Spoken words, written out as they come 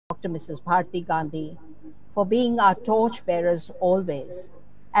Dr. Mrs. Bharti Gandhi, for being our torch bearers always,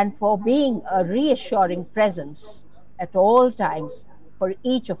 and for being a reassuring presence at all times for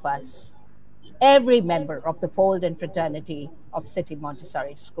each of us, every member of the fold and fraternity of City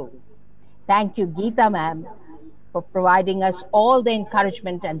Montessori School. Thank you, Geeta ma'am, for providing us all the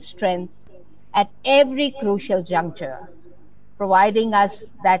encouragement and strength at every crucial juncture, providing us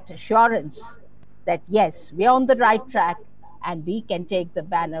that assurance that yes, we're on the right track and we can take the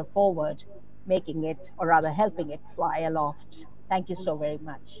banner forward, making it, or rather helping it, fly aloft. Thank you so very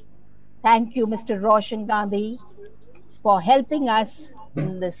much. Thank you, Mr. Roshan Gandhi, for helping us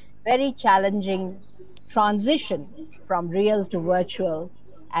in this very challenging transition from real to virtual,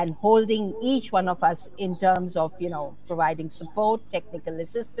 and holding each one of us in terms of, providing support, technical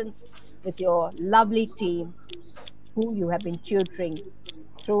assistance with your lovely team who you have been tutoring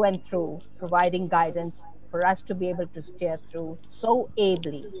through and through, providing guidance for us to be able to steer through so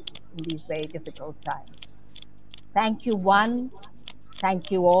ably in these very difficult times. Thank you, one.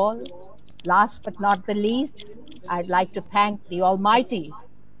 Thank you all. Last but not the least, I'd like to thank the Almighty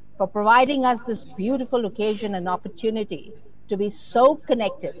for providing us this beautiful occasion and opportunity to be so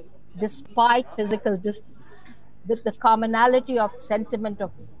connected despite physical distance, with the commonality of sentiment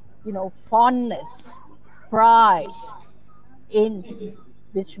of, fondness, pride, in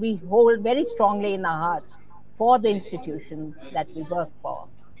which we hold very strongly in our hearts for the institution that we work for,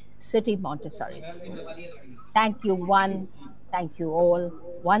 City Montessori School. Thank you, one. Thank you all.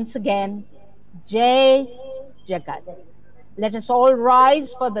 Once again, Jai Jagat. Let us all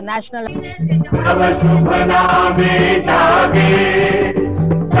rise for the national.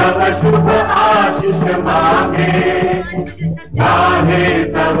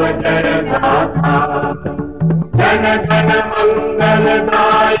 जन जन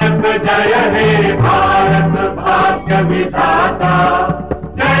मंगलदायक जय हे भारत भाग्य विधाता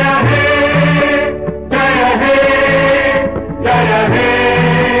जय हे जय हे जय हे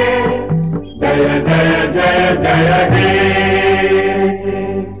जय जय जय जय हे.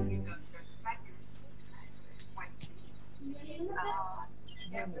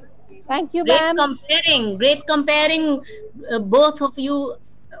 Thank you, ma'am. Great comparing, both of you,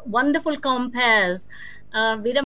 wonderful compares.